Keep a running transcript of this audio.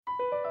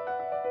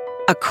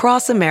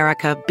Across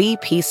America,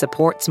 BP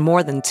supports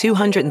more than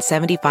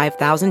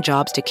 275,000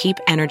 jobs to keep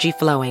energy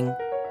flowing.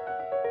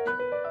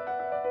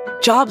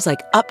 Jobs like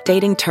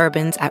updating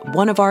turbines at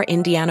one of our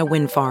Indiana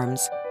wind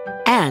farms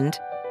and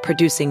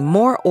producing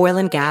more oil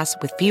and gas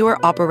with fewer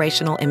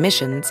operational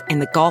emissions in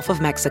the Gulf of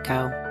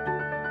Mexico.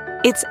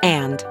 It's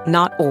and,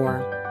 not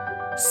or.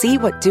 See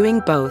what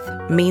doing both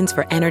means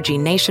for energy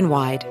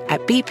nationwide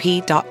at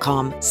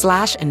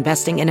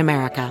bp.com/investing in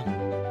America.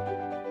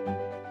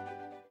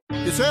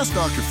 It's Ask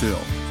Dr. Phil.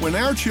 When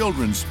our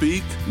children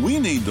speak, we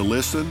need to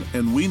listen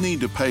and we need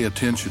to pay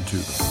attention to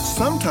them.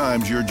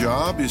 Sometimes your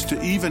job is to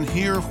even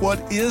hear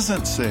what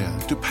isn't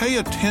said, to pay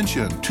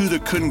attention to the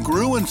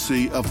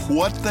congruency of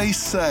what they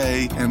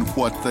say and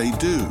what they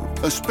do,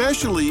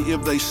 especially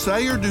if they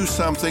say or do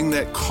something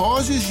that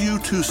causes you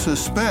to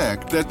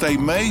suspect that they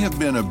may have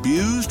been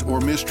abused or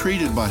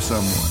mistreated by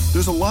someone.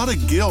 There's a lot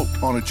of guilt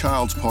on a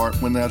child's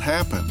part when that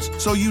happens,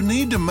 so you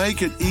need to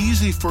make it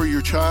easy for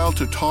your child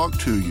to talk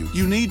to you.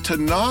 You need to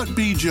not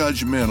be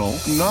judgmental,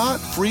 not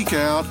freak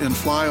out and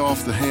fly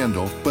off the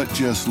handle, but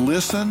just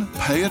listen,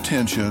 pay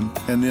attention,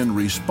 and then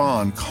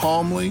respond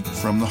calmly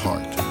from the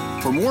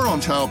heart. For more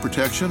on child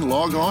protection,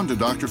 log on to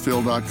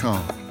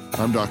drphil.com.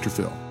 I'm Dr.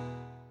 Phil.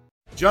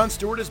 Jon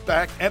Stewart is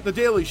back at The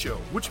Daily Show,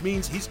 which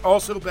means he's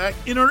also back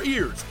in our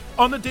ears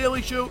on The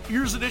Daily Show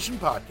Ears Edition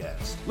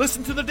podcast.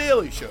 Listen to The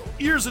Daily Show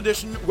Ears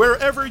Edition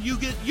wherever you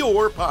get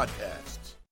your podcasts.